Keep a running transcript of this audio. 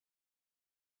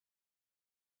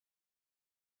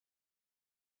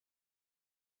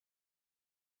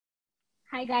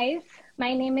Hi guys,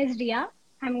 my name is Ria.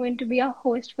 I'm going to be your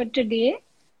host for today.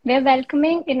 We're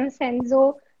welcoming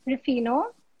Innocenzo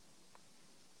Rufino.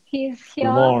 He's Good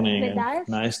here morning with and us.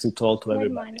 nice to talk to Good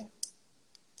everybody. morning.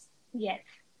 Yes.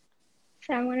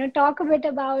 So I'm going to talk a bit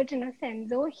about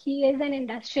Innocenzo. He is an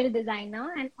industrial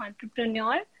designer and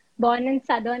entrepreneur born in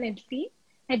southern Italy,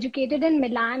 educated in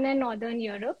Milan and northern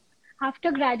Europe.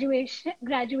 After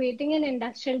graduating in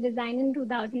industrial design in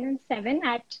 2007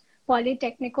 at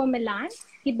Politecnico Milan,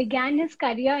 he began his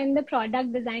career in the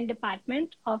product design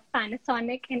department of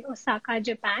Panasonic in Osaka,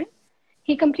 Japan.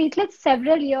 He completed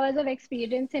several years of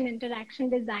experience in interaction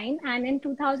design and in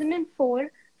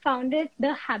 2004 founded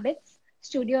the Habits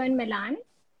studio in Milan.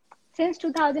 Since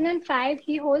 2005,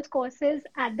 he holds courses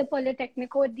at the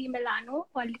Politecnico di Milano,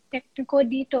 Politecnico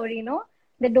di Torino,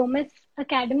 the Domus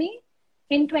Academy.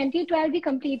 In 2012, he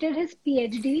completed his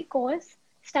PhD course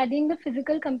studying the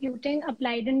physical computing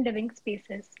applied in living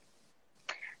spaces.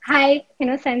 Hi,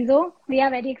 Innocenzo. We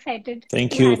are very excited to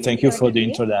Thank you. have you Thank you here for the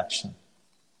today. introduction.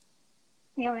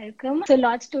 You're welcome. So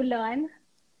lots to learn.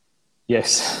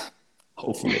 Yes,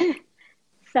 hopefully.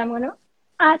 So I'm going to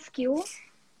ask you,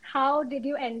 how did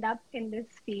you end up in this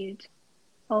field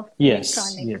of Yes,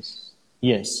 electronics?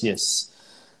 yes.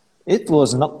 It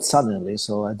was not suddenly.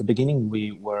 So at the beginning,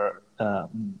 we were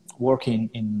working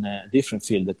in a different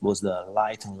field that was the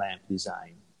light and lamp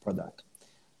design product.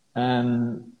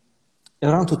 And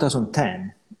around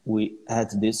 2010, we had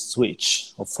this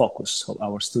switch of focus of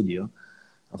our studio,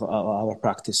 of our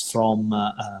practice from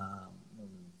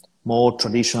more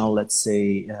traditional, let's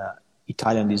say,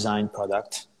 Italian design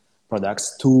products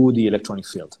to the electronic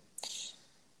field.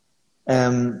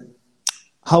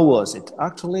 How was it?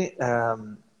 Actually,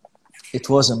 it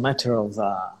was a matter of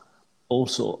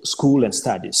also school and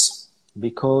studies,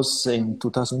 because in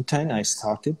 2010 I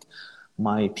started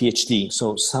my PhD,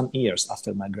 so some years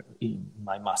after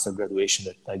my master graduation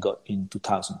that I got in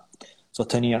 2000. So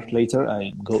 10 years later,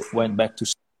 I went back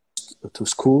to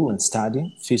school and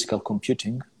study physical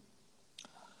computing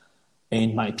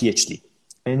in my PhD.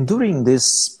 And during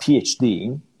this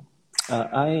PhD,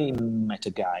 I met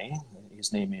a guy,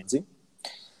 his name is Enzi,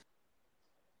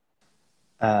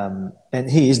 and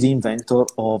he is the inventor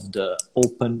of the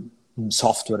open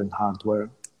software and hardware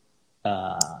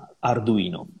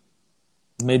Arduino.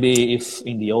 Maybe if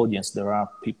in the audience there are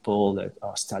people that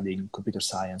are studying computer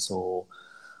science or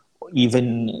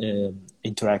even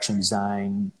interaction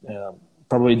design,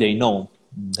 probably they know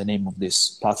the name of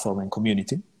this platform and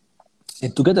community.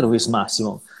 And together with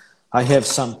Massimo, I have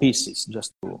some pieces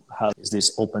just to have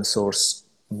this open source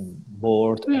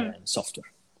board and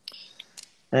software.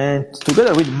 And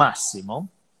together with Massimo,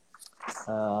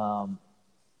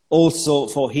 also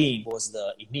for him was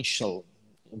the initial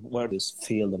where this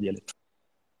field of the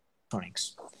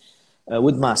electronics.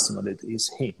 With Massimo, that is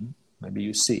him, maybe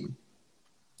you see.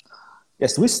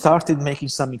 Yes, we started making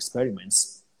some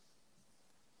experiments,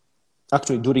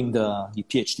 actually during the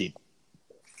PhD,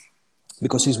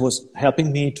 because he was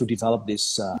helping me to develop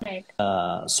this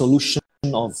solution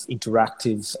of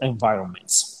interactive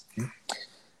environments.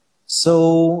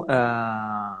 So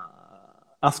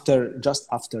after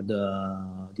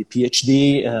the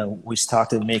PhD, we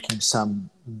started making some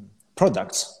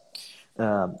products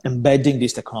embedding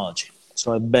this technology.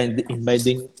 So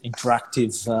embedding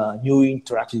new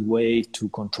interactive way to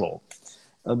control.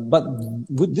 But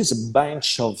with this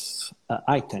bunch of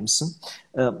items,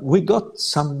 we got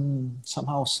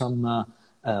somehow some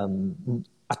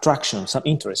attraction, some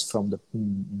interest from the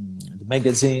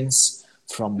magazines,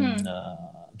 from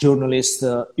journalists,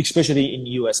 especially in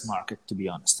US market, to be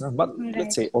honest, but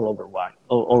let's say all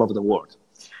over the world.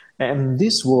 And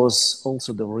this was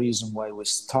also the reason why we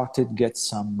started get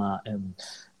some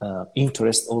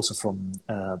interest also from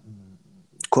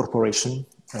corporation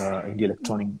in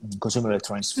the consumer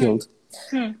electronics field,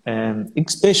 and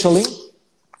especially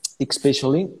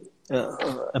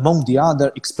among the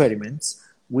other experiments,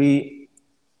 we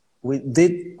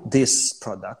did this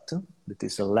product that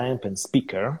is a lamp and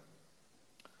speaker.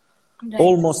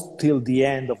 Almost till the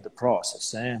end of the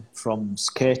process, from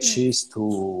sketches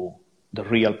to the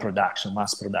real production,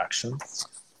 mass production.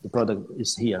 The product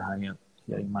is here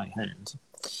in my hand.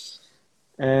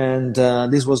 And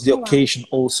this was the occasion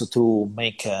also to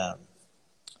make an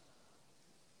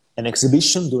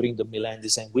exhibition during the Milan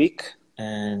Design Week.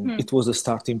 And it was a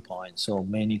starting point. So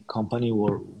many companies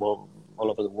were all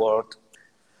over the world.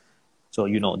 So,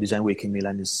 Design Week in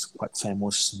Milan is quite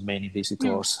famous, many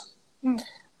visitors.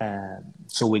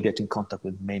 So we get in contact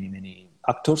with many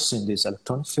actors in this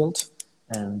electronic field,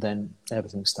 and then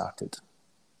everything started.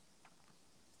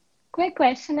 Quick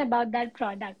question about that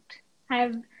product.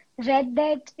 I've read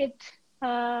that it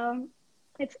um,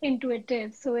 it's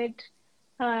intuitive, so it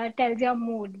tells your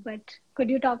mood. But could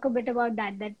you talk a bit about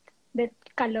that? That the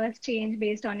colors change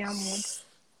based on your mood.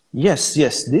 Yes,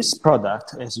 yes. This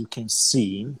product, as you can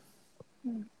see,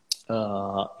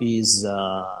 is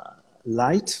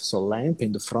light, so lamp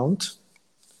in the front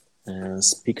and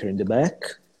speaker in the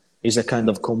back. Is a kind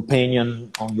of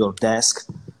companion on your desk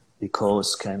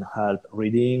because can help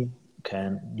reading.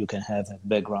 You can have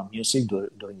background music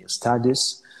during your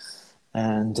studies,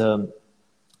 and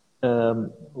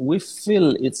we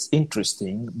feel it's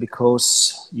interesting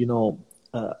because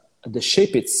the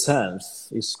shape itself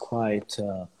is quite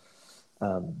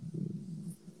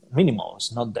minimal.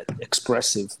 It's not that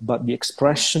expressive, but the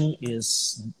expression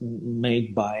is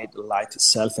made by the light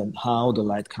itself and how the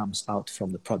light comes out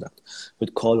from the product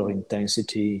with color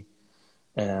intensity.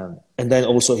 And then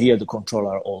also here the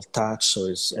controller all touch, so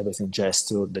it's everything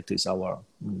gesture. That is our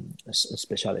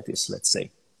specialities, let's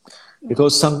say.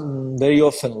 Because very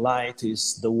often light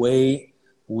is the way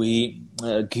we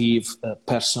give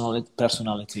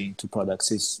personality to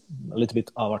products. Is a little bit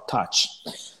our touch.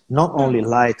 Not only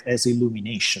light as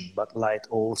illumination, but light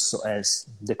also as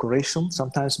decoration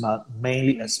sometimes, but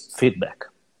mainly as feedback.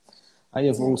 I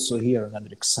have also here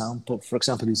another example. For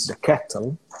example, this is a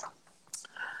kettle,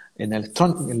 an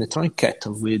electronic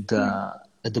kettle with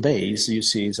at the base you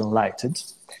see is unlighted,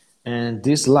 and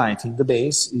this light in the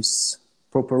base is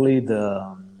properly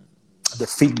the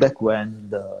feedback when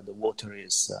the water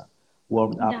is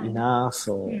warmed up enough,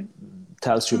 or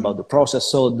tells you about the process.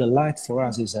 So the light for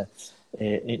us is a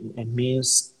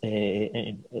means,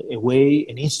 a way,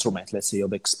 an instrument, let's say,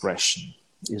 of expression.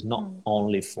 Is not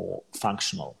only for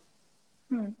functional.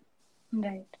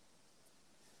 Right.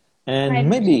 And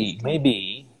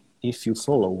maybe if you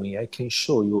follow me, I can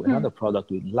show you another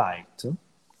product with light.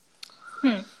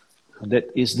 That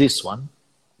is this one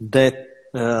that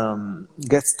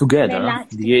gets together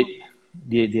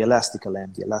the elastic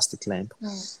lamp,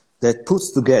 that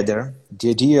puts together the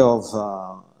idea of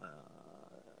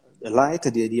the light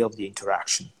and the idea of the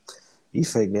interaction.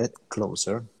 If I get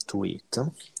closer to it,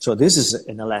 so this is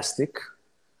an elastic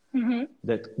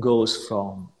that goes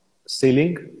from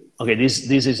ceiling. Okay, this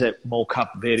is a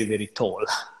mock-up, very, very tall,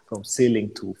 from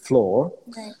ceiling to floor.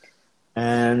 Right.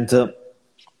 And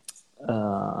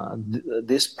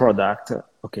this product,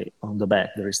 okay, on the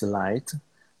back there is the light,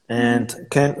 and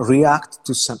can react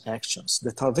to some actions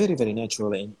that are very, very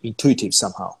natural and intuitive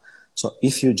somehow. So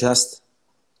if you just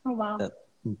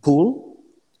pull,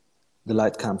 the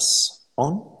light comes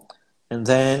on, and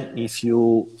then if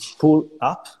you pull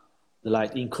up, the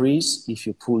light increase. If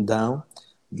you pull down,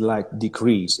 the light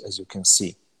decrease, as you can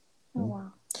see.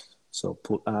 So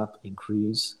pull up,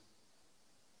 increase,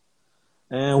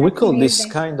 and we call this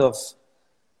kind of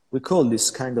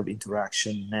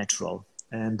interaction natural.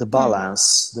 And the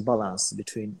balance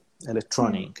between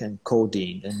electronic and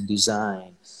coding and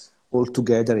design all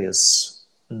together is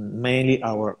mainly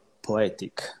our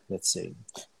poetic, let's say,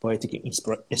 poetic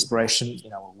expression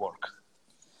in our work.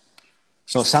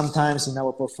 So sometimes in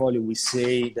our portfolio we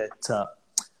say that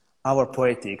our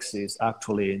poetics is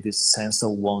actually this sense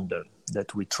of wonder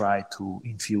that we try to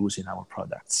infuse in our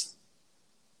products.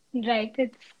 Right,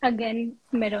 it's again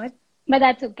mirrored, but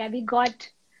that's okay. We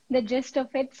got the gist of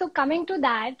it. So coming to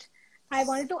that, I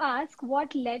wanted to ask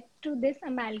what led to this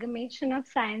amalgamation of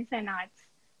science and arts?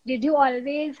 Did you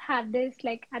always have this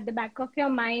like at the back of your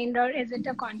mind, or is it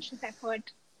a conscious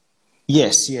effort?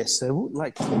 Yes. I would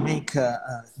like to make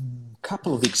a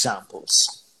couple of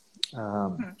examples.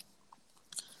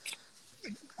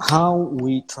 How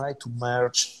we try to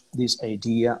merge this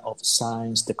idea of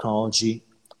science, technology,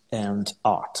 and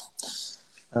art.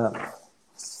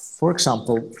 For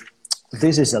example,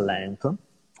 this is a lamp,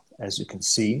 as you can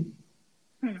see.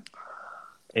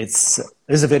 It's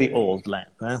a very old lamp,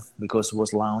 because it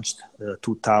was launched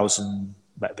 2000,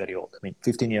 but very old,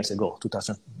 15 years ago,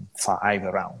 2005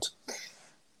 around.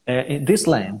 This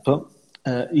lamp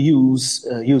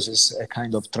uses a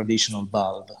kind of traditional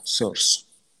bulb source,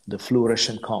 the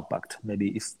fluorescent compact. Maybe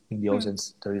if in the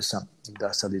audience there is some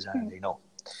industrial design, they know.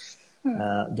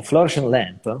 The fluorescent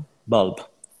lamp bulb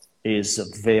is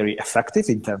very effective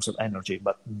in terms of energy,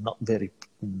 but not very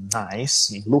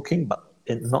nice in looking, but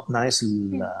not nice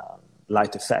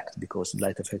light effect, because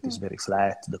light effect is very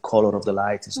flat. The color of the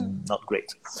light is not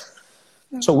great.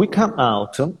 So we come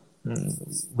out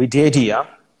with the idea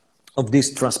of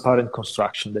this transparent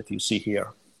construction that you see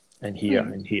here and here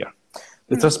and here.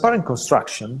 The transparent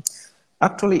construction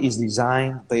actually is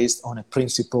designed based on a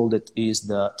principle that is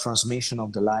the transmission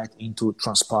of the light into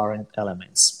transparent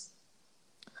elements.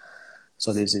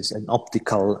 So this is an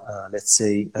optical, let's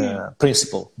say,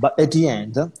 principle. But at the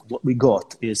end, what we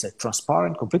got is a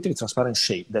transparent, completely transparent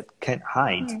shape that can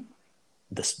hide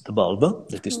the bulb,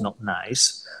 that is not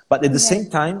nice, but at the same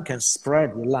time can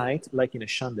spread the light like in a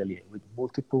chandelier with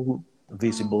multiple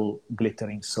visible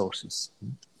glittering sources.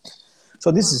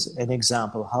 So this is an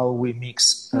example how we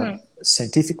mix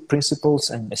scientific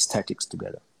principles and aesthetics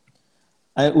together.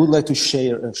 I would like to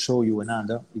show you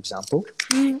another example.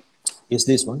 Is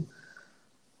this one.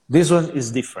 This one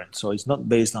is different. So it's not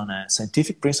based on a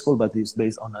scientific principle, but it's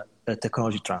based on a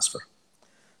technology transfer.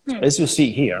 So as you see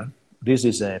here, this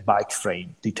is a bike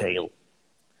frame detail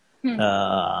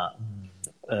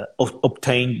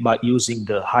obtained by using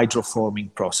the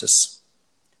hydroforming process.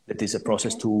 That is a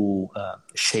process to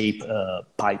shape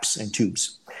pipes and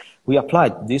tubes. We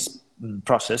applied this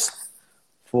process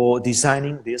for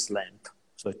designing this lamp.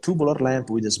 So a tubular lamp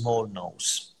with a small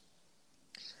nose.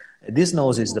 This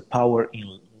nose is the power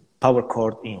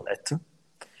cord inlet.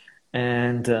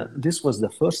 And this was the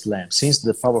first lamp, since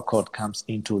the power cord comes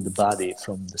into the body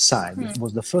from the side, it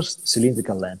was the first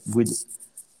cylindrical lamp with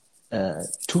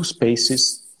two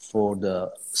spaces for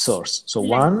the source. So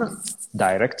one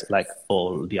direct, like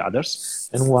all the others,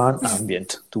 and one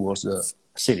ambient towards the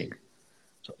ceiling.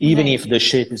 So even if the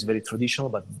shape is very traditional,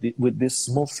 but with this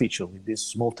small feature, with this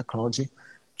small technology,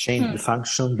 change the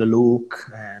function, the look,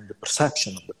 and the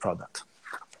perception of the product.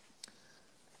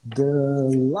 The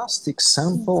last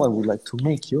example I would like to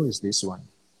make you is this one.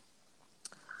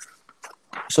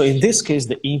 So in this case,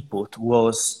 the input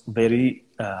was very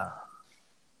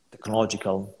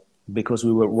technological because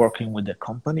we were working with a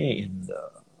company in the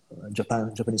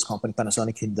Japanese company,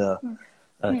 Panasonic, in the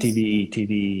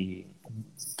TV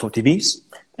for TVs.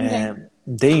 And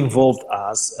they involved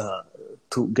us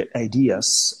to get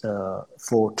ideas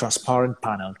for transparent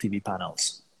TV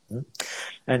panels.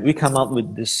 And we come out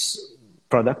with this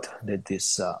product that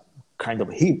is kind of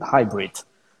a hybrid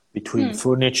between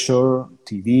furniture,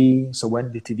 TV. So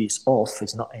when the TV is off,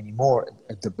 it's not anymore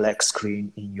at the black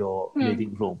screen in your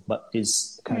living room, but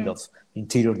is kind of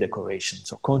interior decoration.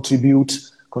 So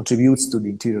contributes to the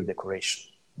interior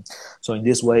decoration. So in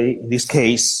this way, in this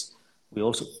case,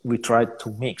 we tried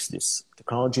to mix this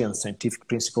technology and scientific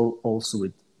principle also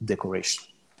with decoration.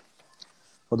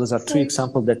 So those are three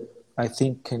examples that I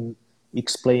think can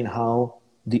explain how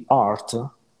the art,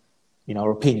 in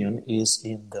our opinion, is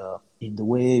in the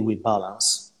way we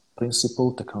balance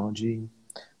principle, technology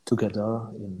together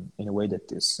in a way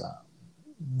that is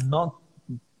not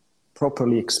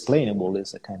properly explainable.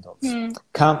 Is a kind of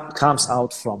comes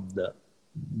out from the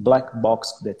black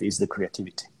box that is the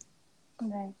creativity.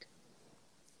 Right.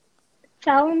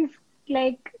 Sounds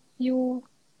like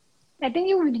I think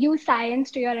you use science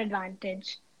to your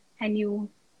advantage, and you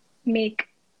make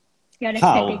your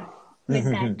aesthetics with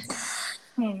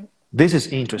that. This is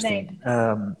interesting.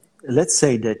 Right. Let's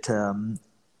say that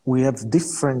we have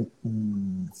different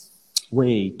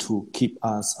way to keep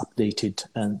us updated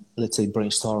and, let's say,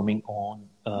 brainstorming on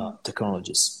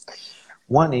technologies.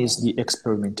 One is the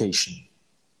experimentation.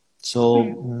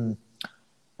 So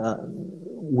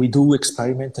we do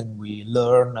experiment and we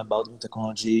learn about the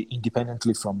technology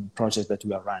independently from projects that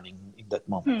we are running in that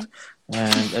moment.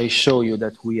 And I show you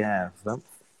that we have,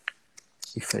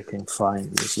 if I can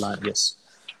find this line, yes.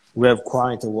 We have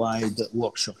quite a wide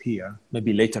workshop here.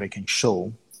 Maybe later I can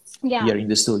show here in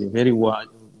the studio. Very wide,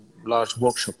 large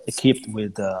workshop equipped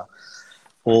with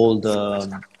all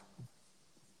the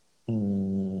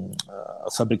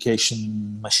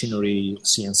fabrication machinery,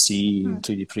 CNC,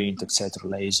 3D print, etc.,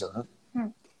 laser.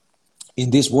 In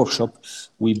this workshop,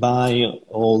 we buy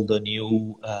all the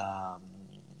new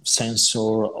sensor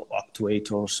or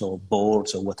actuators or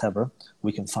boards or whatever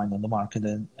we can find on the market,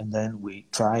 and then we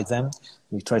try them.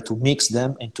 We try to mix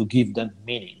them and to give them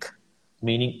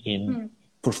meaning in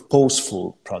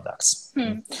purposeful products.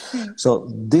 So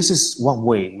this is one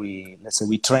way we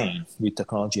train with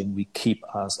technology and we keep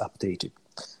us updated.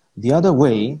 The other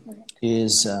way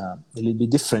is a little bit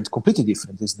different, completely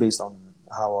different. It's based on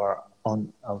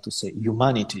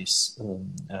humanities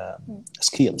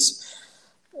skills,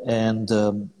 and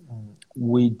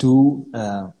we do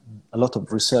a lot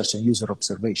of research and user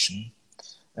observation,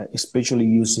 especially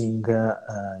using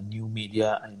new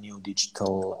media and new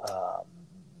digital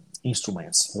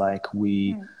instruments. Like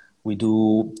we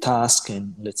do task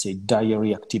and, let's say,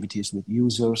 diary activities with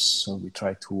users. So we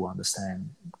try to understand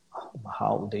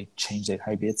how they change their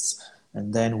habits,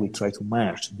 and then we try to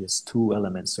merge these two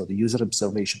elements, so the user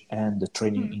observation and the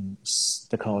training in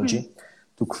technology,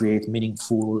 to create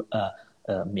meaningful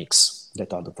mix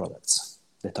that are the products,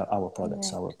 that are our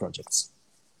products, our projects.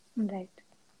 Right.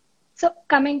 So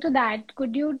coming to that,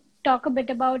 could you talk a bit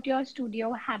about your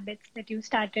studio habits that you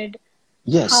started,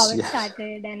 how Yes, it yes.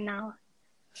 started, and now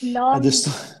And long.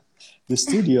 the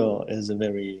studio is a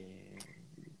very,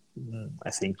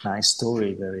 I think, nice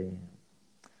story, very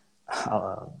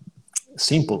uh,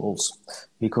 simple also,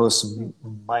 because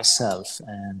myself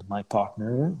and my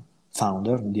partner,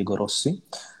 founder, Diego Rossi,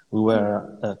 we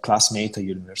were classmates at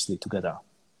university together.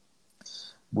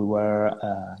 We were,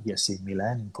 yes, in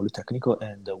Milan, in Politecnico,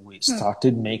 and we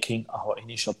started making our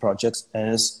initial projects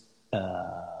as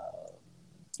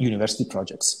university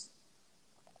projects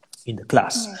in the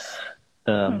class.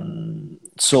 Right.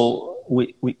 So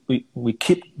we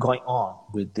keep going on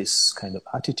with this kind of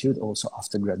attitude also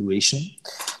after graduation.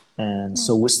 And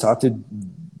so we started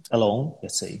alone,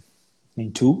 let's say,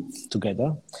 in two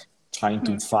together, trying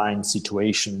to find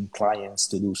situation, clients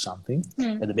to do something.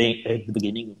 At the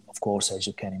beginning, of course, as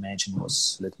you can imagine,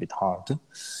 was a little bit hard.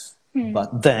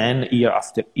 But then, year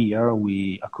after year,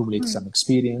 we accumulate some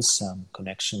experience, some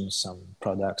connections, some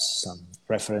products, some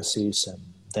references, and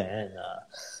then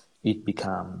it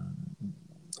became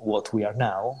what we are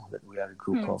now, that we are a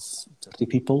group of 30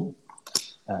 people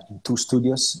in two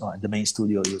studios. The main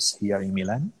studio is here in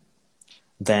Milan.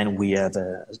 Then we have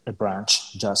a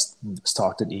branch just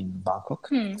started in Bangkok,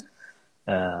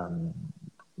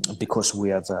 because we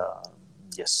have,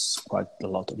 yes, quite a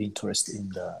lot of interest in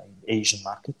the Asian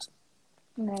market.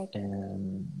 Right.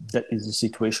 And that is the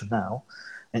situation now.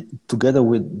 And together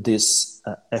with this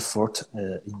effort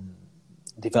in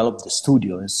develop the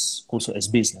studio also as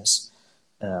business,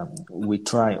 we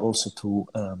try also to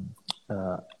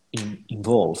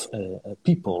involve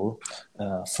people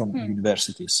from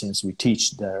universities, since we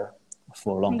teach there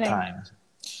for a long Right. time.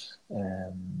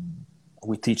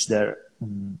 We teach there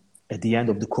at the end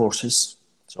of the courses,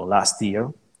 so last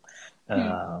year.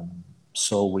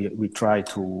 So we try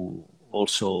to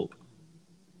also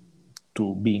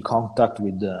to be in contact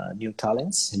with new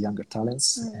talents, younger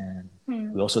talents, and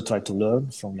we also try to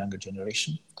learn from younger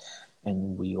generation,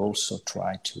 and we also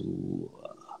try to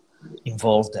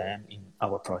involve them in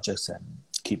our projects and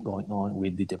keep going on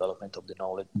with the development of the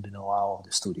knowledge, the know-how of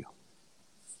the studio.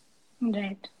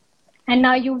 Right. And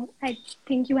now I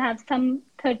think you have some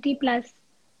 30 plus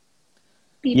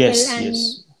people, Yes, and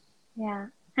yes. yeah,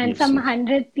 and Yes, some yes.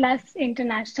 100 plus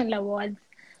international awards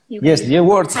you Yes, guys the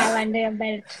awards. have under your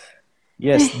belt.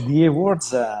 Yes, the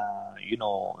awards,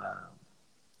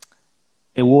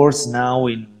 awards now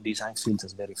in design fields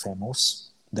is very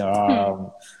famous. There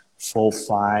are 4,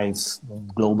 5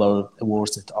 global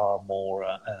awards that are more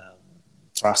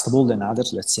trustable than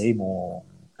others, let's say, more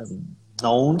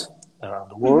known around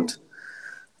the world,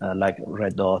 like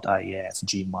Red Dot, IEF,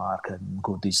 G-Mark, and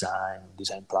Good Design,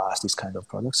 Design Plus, these kind of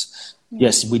products.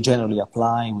 Yes, we generally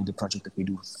apply with the project that we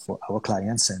do for our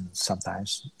clients, and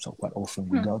sometimes, so quite often,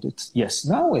 we got it. Yes,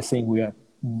 now I think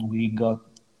we got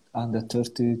under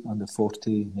 30, under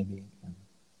 40, maybe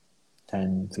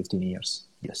 10, 15 years.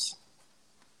 Yes.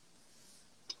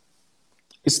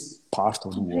 It's part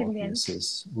of the work.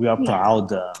 Yes. We are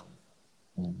proud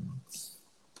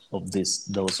of those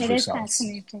it results. Is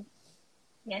fascinating.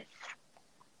 Yes.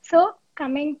 So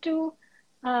coming to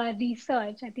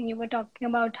research, I think you were talking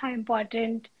about how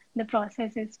important the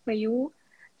process is for you.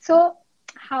 So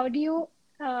how do you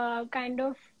kind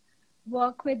of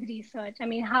work with research? I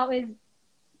mean, how is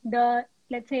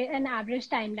let's say, an average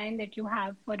timeline that you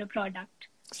have for a product?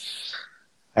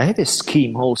 I have a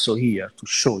scheme also here to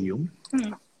show you.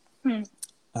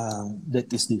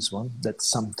 That is this one that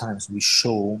sometimes we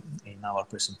show in our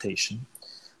presentation.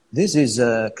 This is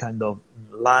a kind of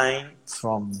line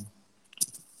from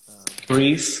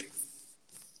brief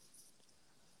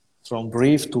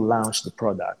to launch the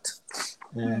product.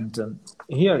 And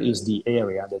here is the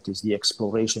area that is the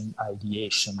exploration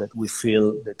ideation that we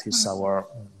feel that is our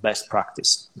best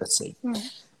practice, let's say.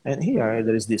 And here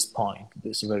there is this point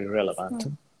that's very relevant.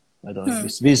 I don't know if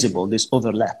it's visible, this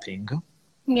overlapping.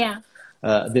 Yeah.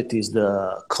 That is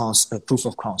the proof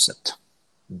of concept.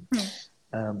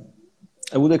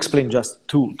 I would explain just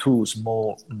two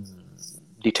small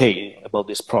detail about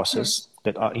this process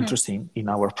that are interesting in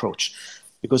our approach.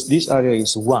 Because this area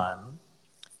is one,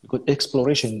 because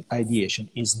exploration ideation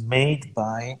is made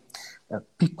by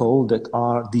people that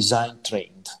are design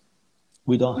trained.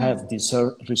 We don't have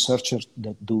researchers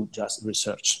that do just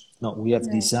research. No, we have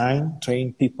design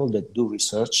trained people that do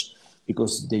research,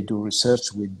 because they do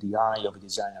research with the eye of a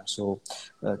designer. So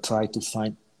try to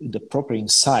find the proper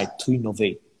insight to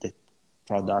innovate the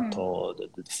product or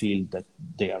the field that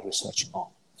they are researching on.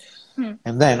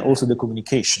 And then also the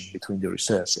communication between the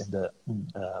research and the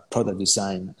product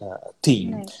design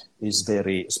team is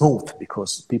very smooth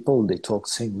because people, they talk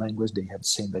same language, they have the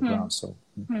same background. So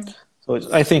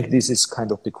I think this is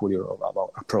kind of peculiar of our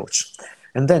approach.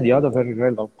 And then the other very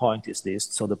relevant point is this,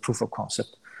 so the proof of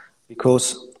concept,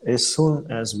 because as soon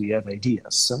as we have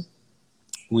ideas,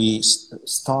 we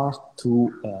start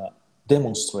to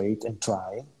demonstrate and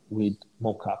try with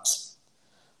mock-ups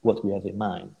what we have in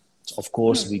mind. Of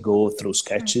course, we go through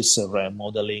sketches,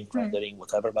 modeling, rendering,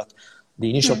 whatever, but the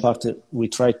initial part we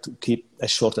try to keep as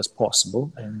short as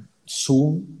possible and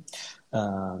soon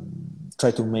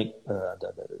try to make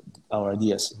our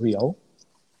ideas real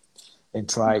and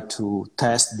try to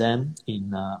test them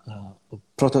in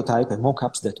prototype and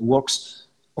mock-ups that works,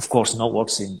 of course, not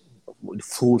works in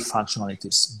full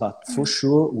functionalities, but for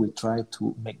sure we try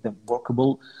to make them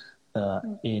workable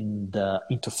in the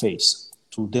interface,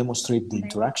 to demonstrate the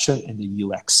interaction and the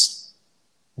UX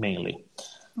mainly.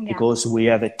 Because we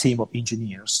have a team of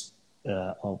engineers,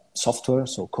 of software,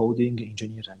 so coding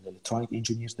engineers and electronic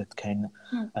engineers that can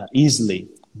easily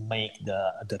make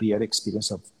the real experience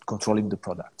of controlling the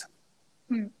product.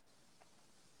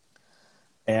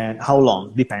 And how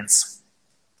long? Depends.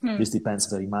 This depends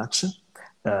very much.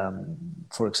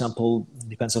 For example,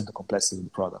 depends on the complexity of the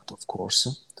product, of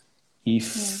course.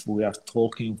 If we are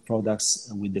talking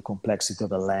products with the complexity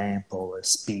of a lamp or a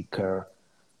speaker,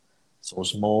 so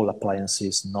small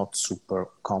appliances, not super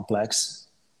complex,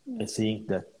 I think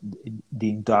that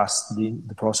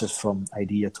the process from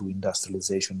idea to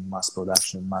industrialization, mass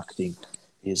production, marketing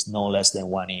is no less than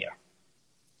 1 year.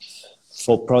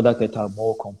 For products that are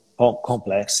more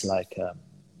complex, like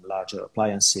larger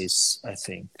appliances, I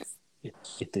think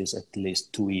it is at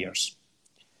least 2 years.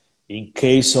 In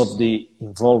case of the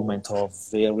involvement of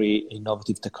very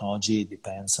innovative technology, it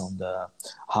depends on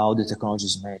how the technology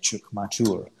is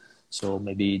mature. So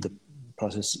maybe the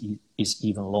process is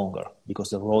even longer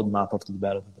because the roadmap of the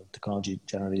development of technology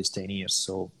generally is 10 years.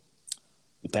 So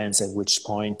depends at which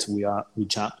point we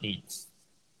jump in.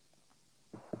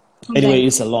 Anyway,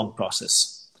 it's a long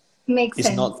process. Makes sense.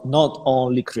 It's not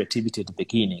only creativity at the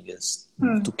beginning, it's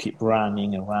to keep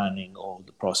running all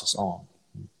the process on.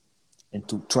 And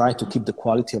to try to keep the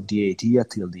quality of the idea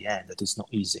till the end. That is not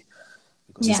easy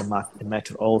because it's a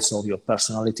matter also of your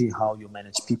personality, how you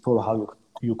manage people, how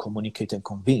you communicate and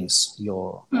convince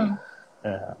your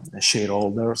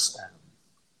shareholders.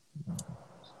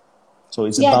 So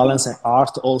it's a balance and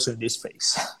art also in this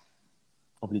phase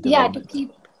of the development. To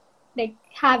keep,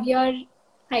 have your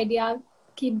idea,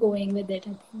 keep going with it,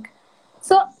 I think.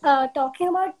 So talking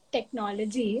about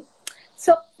technology,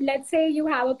 so let's say you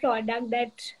have a product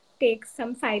that takes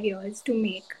some 5 years to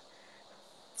make.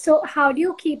 So how do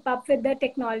you keep up with the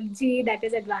technology that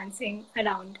is advancing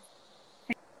around?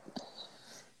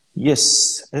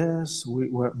 Yes, as we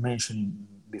were mentioning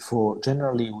before,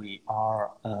 generally we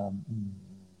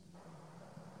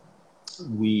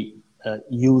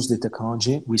use the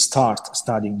technology. We start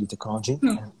studying the technology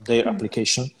and their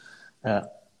application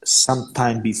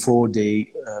sometime before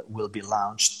they will be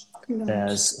launched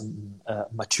as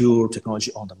mature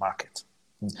technology on the market.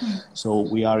 So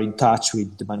we are in touch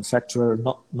with the manufacturer,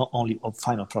 not only of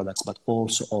final products, but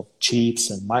also of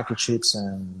chips and microchips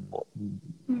and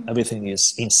everything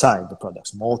is inside the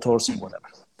products, motors and whatever.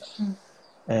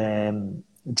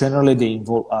 Generally, they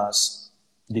involve us,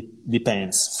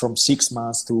 depends, from 6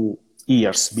 months to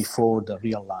years before the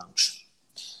real launch.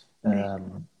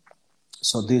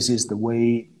 So this is the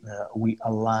way we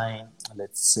align,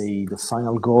 let's say, the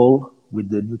final goal with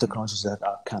the new technologies that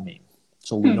are coming.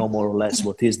 So we know more or less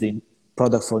what is the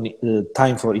product for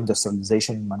time for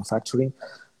industrialization and manufacturing.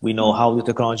 We know how the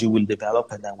technology will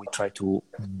develop, and then we try to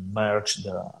merge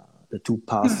the two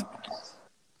paths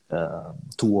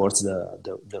towards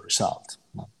the result.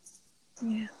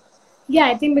 Yeah,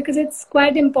 I think because it's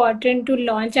quite important to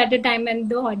launch at a time when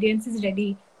the audience is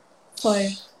ready for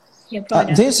your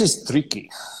product. This is tricky,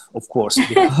 of course,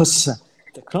 because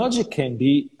technology can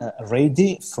be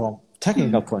ready from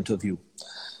technical point of view.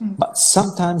 But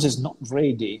sometimes it's not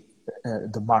ready,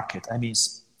 the market. I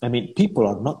mean, people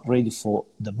are not ready for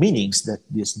the meanings that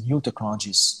this new technology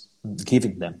is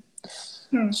giving them.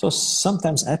 So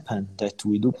sometimes happen that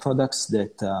we do products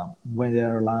that when they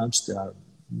are launched, they are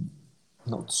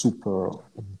not super,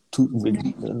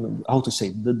 they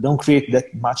don't create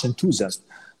that much enthusiasm.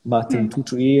 But in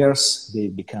 2-3 years, they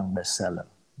become bestseller.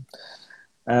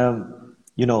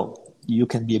 You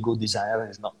can be a good designer.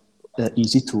 It's not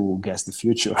easy to guess the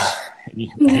future.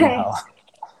 Anyhow.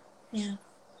 Yeah,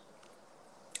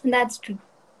 that's true.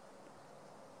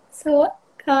 So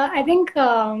I think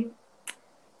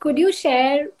Could you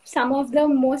share some of the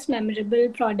most memorable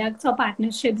products or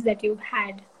partnerships that you've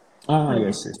had?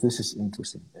 Yes, this is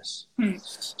interesting, yes.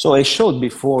 So I showed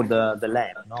before the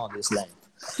lamp, no, this lamp.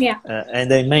 Yeah.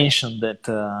 And I mentioned that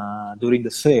during the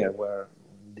fair,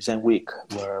 Design Week,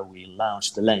 where we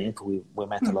launched the lamp, we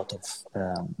met a lot of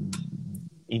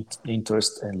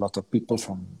interest and a lot of people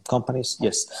from companies.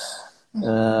 Yes.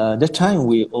 That time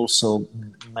we also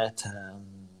met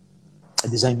a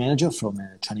design manager from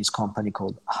a Chinese company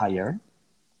called Haier.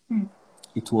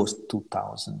 It was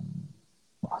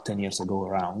 10 years ago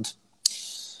around.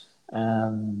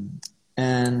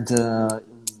 And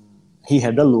he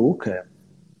had a look.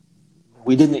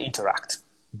 We didn't interact.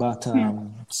 But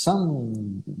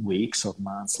some weeks or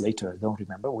months later, I don't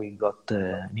remember, we got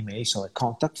an email, so a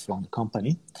contact from the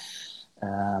company,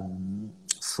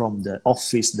 from the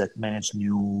office that managed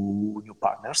new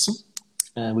partners.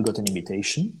 We got an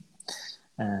invitation.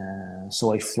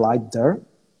 So I fly there,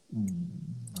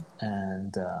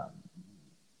 and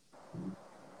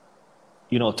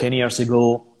 10 years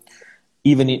ago,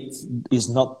 even it is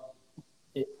not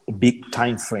a big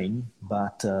time frame,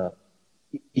 but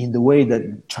in the way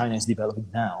that China is developing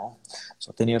now,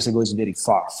 so 10 years ago is very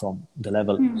far from the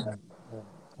level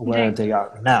where they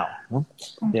are now. No?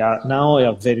 They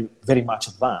are very, very much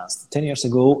advanced. 10 years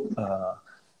ago,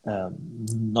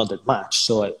 not that much.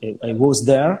 So I was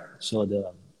there. So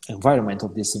the environment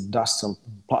of this industrial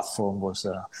platform was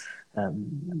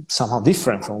somehow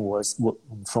different from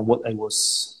what I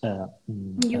was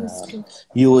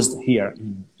used here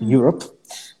in Europe.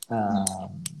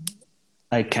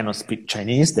 I cannot speak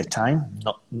Chinese that time,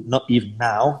 not even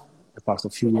now, apart from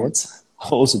a few words.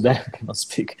 Also then I cannot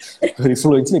speak very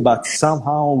fluently, but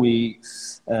somehow we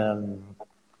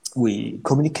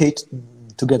communicate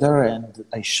together, and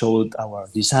I showed our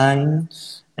design,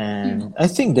 and I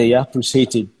think they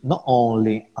appreciated not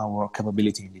only our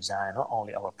capability in design, not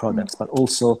only our products, but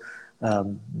also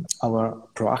our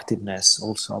proactiveness,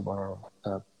 also our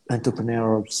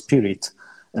entrepreneurial spirit.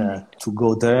 To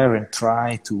go there and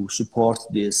try to support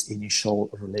this initial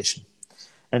relation.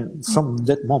 And from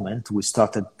that moment, we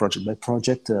started project by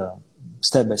project,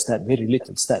 step by step, very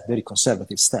little step, very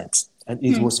conservative steps. And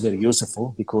it was very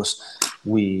useful because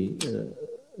we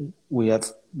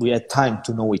had time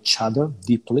to know each other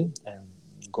deeply and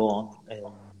go on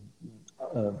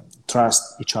and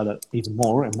trust each other even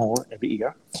more and more every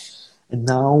year. And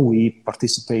now we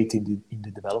participate in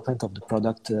the development of the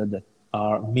product that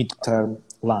are mid-term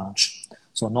launch.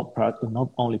 So not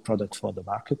only product for the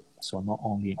market, so not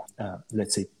only,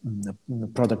 let's say,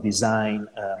 product design,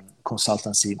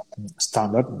 consultancy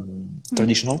standard,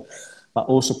 traditional, but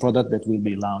also product that will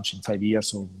be launched in 5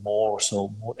 years or more, so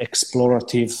more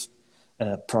explorative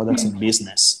products in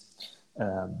business.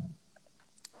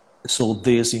 So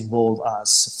this involves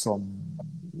us from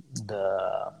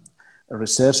the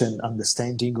research and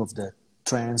understanding of the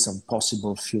trends and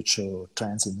possible future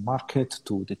trends in the market,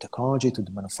 to the technology, to the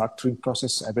manufacturing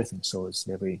process, everything. So it's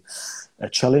very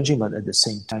challenging, but at the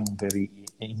same time very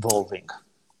involving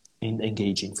and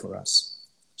engaging for us.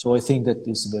 So I think that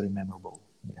is very memorable,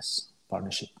 yes,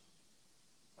 partnership.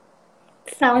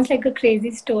 Sounds like a crazy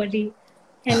story,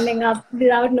 ending up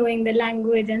without knowing the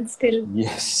language and still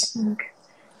yes,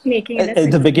 making it. At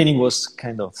the beginning was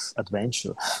kind of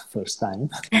adventure, first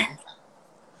time.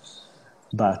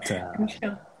 But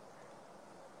sure.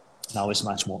 Now it's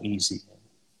much more easy.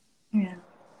 Yeah.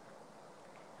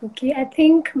 Okay, I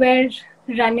think we're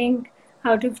running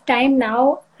out of time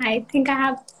now. I think I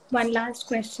have one last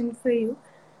question for you.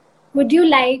 Would you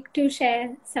like to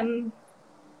share some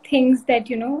things that,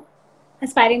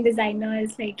 aspiring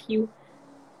designers like you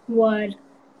were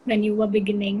when you were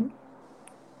beginning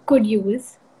could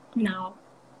use now?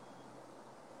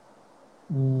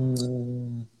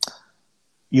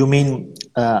 You mean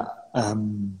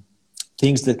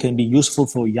things that can be useful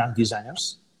for young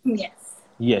designers?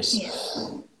 Yes.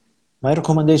 My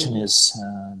recommendation is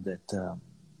that,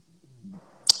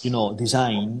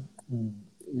 design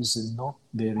is not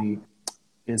very,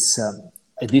 it's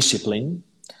a discipline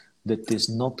that is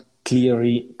not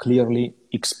clearly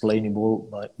explainable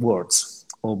by words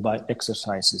or by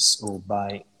exercises or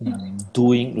by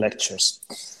doing lectures.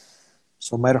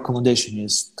 So my recommendation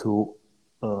is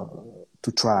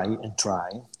to try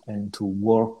and to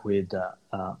work with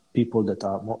people that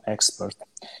are more expert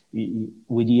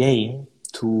with the aim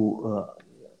to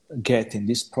get in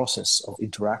this process of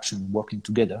interaction, working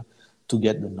together, to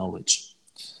get the knowledge.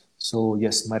 So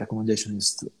yes, my recommendation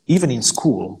is to, even in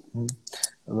school,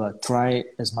 try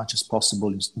as much as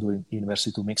possible during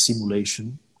university to make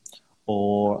simulation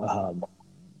or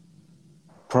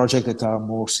projects that are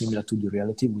more similar to the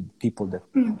reality with people that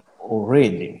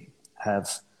already have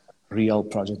real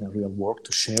project and real work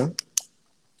to share,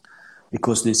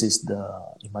 because this is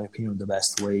in my opinion, the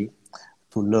best way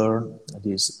to learn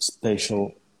this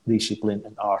special discipline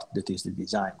and art that is the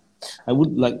design. I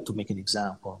would like to make an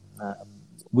example.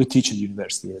 We teach at the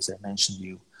university, as I mentioned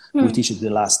you. We teach it the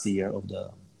last year of the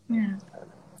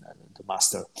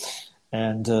master.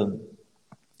 And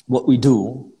what we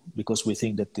do, because we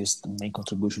think that is the main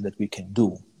contribution that we can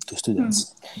do to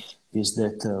students, is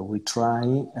that we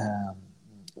try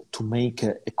to make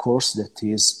a course that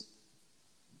is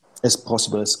as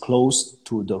possible, as close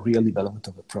to the real development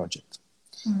of a project.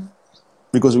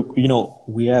 Because,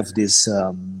 we have this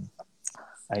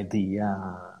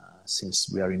idea, since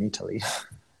we are in Italy,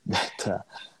 that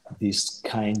this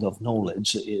kind of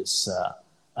knowledge is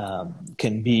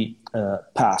can be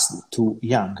passed to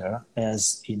younger,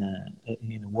 as in a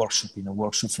workshop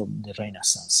from the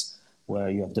Renaissance, where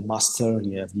you have the master,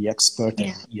 you have the expert,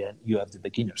 and you have the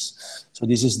beginners. So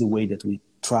this is the way that we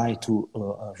try to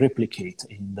replicate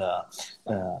in the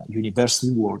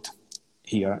university world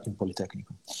here in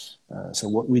Politecnico. So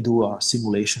what we do are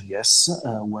simulation,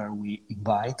 where we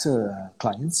invite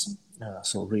clients,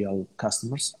 so real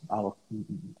customers of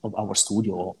our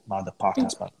studio or other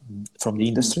partners, but from the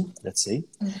industry, let's say.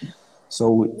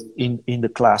 So in the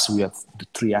class, we have the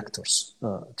three actors,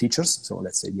 teachers, so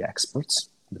let's say the experts,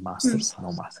 the masters,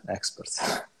 experts.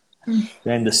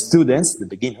 Then the students, the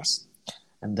beginners,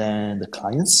 and then the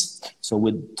clients. So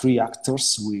with three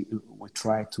actors, we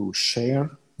try to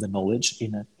share the knowledge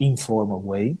in an informal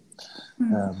way,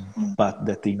 but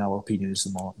that in our opinion is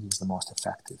the most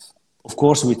effective. Of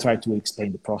course, we try to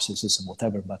explain the processes and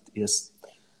whatever, but is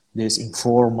this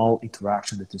informal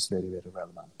interaction that is very, very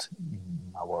relevant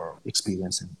in our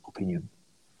experience and opinion.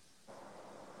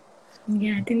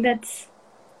 Yeah, I think that's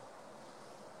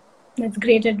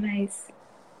great advice.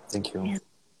 Thank you.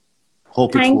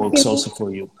 Hope it works also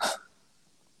for you.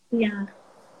 Yeah,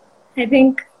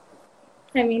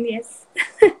 yes.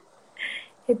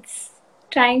 It's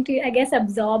trying to,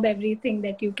 absorb everything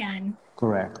that you can.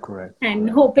 Correct. And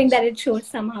hoping that it shows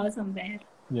somehow, somewhere.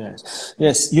 Yes.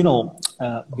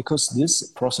 Because this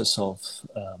process of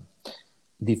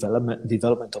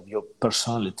development of your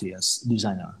personality as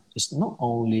designer is not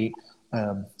only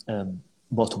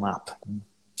bottom up.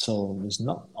 So it's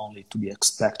not only to be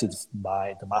expected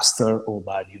by the master or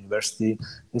by the university,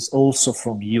 it's also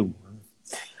from you.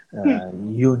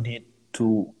 You need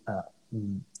to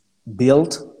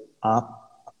build up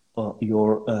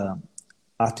your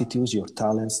attitudes, your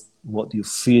talents, what you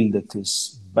feel that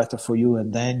is better for you,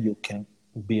 and then you can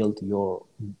build your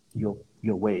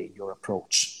way, your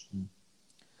approach.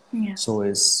 Yeah. So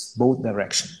it's both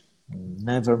direction.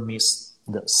 Never miss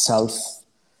the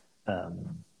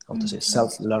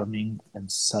self-learning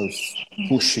and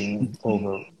self-pushing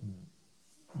over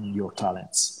your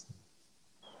talents.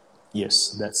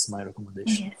 Yes, that's my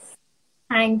recommendation. Yes.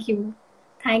 Thank you.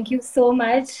 Thank you so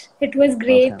much. It was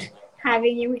great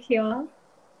having you here.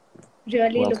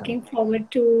 Really looking forward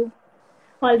to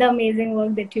all the amazing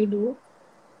work that you do.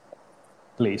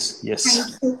 Please, yes.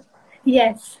 Thank you.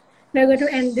 Yes. We're going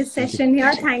to end this session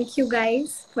here. Thank you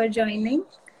guys for joining.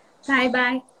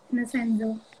 Bye-bye,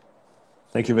 Innocenzo.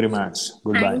 Thank you very much.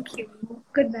 Goodbye. Thank you.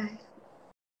 Goodbye.